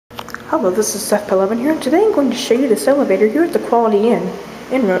Hello, this is Seth11 here, and today I'm going to show you this elevator here at the Quality Inn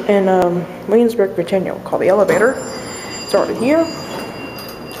in Williamsburg, Virginia. We'll call the elevator. Start it here.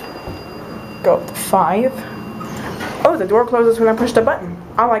 Go up to 5. Oh, the door closes when I push the button.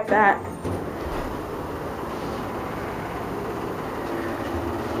 I like that.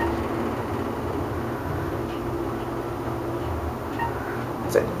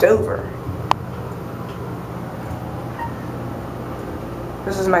 It's a Dover.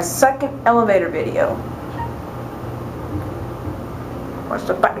 This is my second elevator video. Watch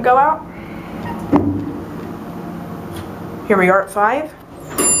the button go out. Here we are at 5.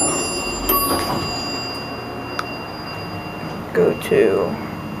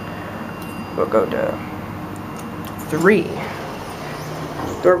 We'll go to 3.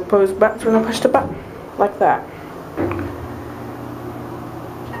 Door close buttons when I push the button. Like that.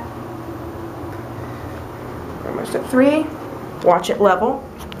 Almost at 3. Watch it level.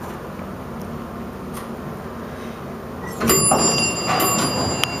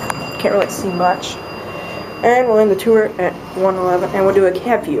 Can't really see much. And we'll end the tour at 111, and we'll do a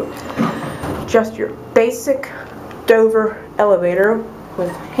cab view. Just your basic Dover elevator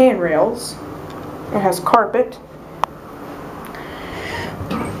with handrails. It has carpet.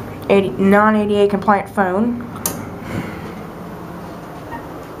 Non-ADA compliant phone.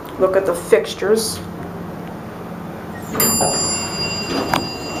 Look at the fixtures.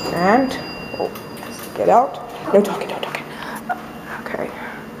 And get out. No talking, no talking. Okay.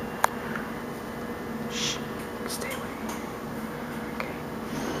 Shh. Stay away. Okay.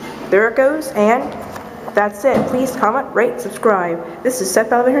 There it goes, and that's it. Please comment, rate, subscribe. This is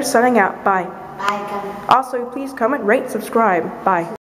Seth over here signing out. Bye. Bye. Also, please comment, rate, subscribe. Bye.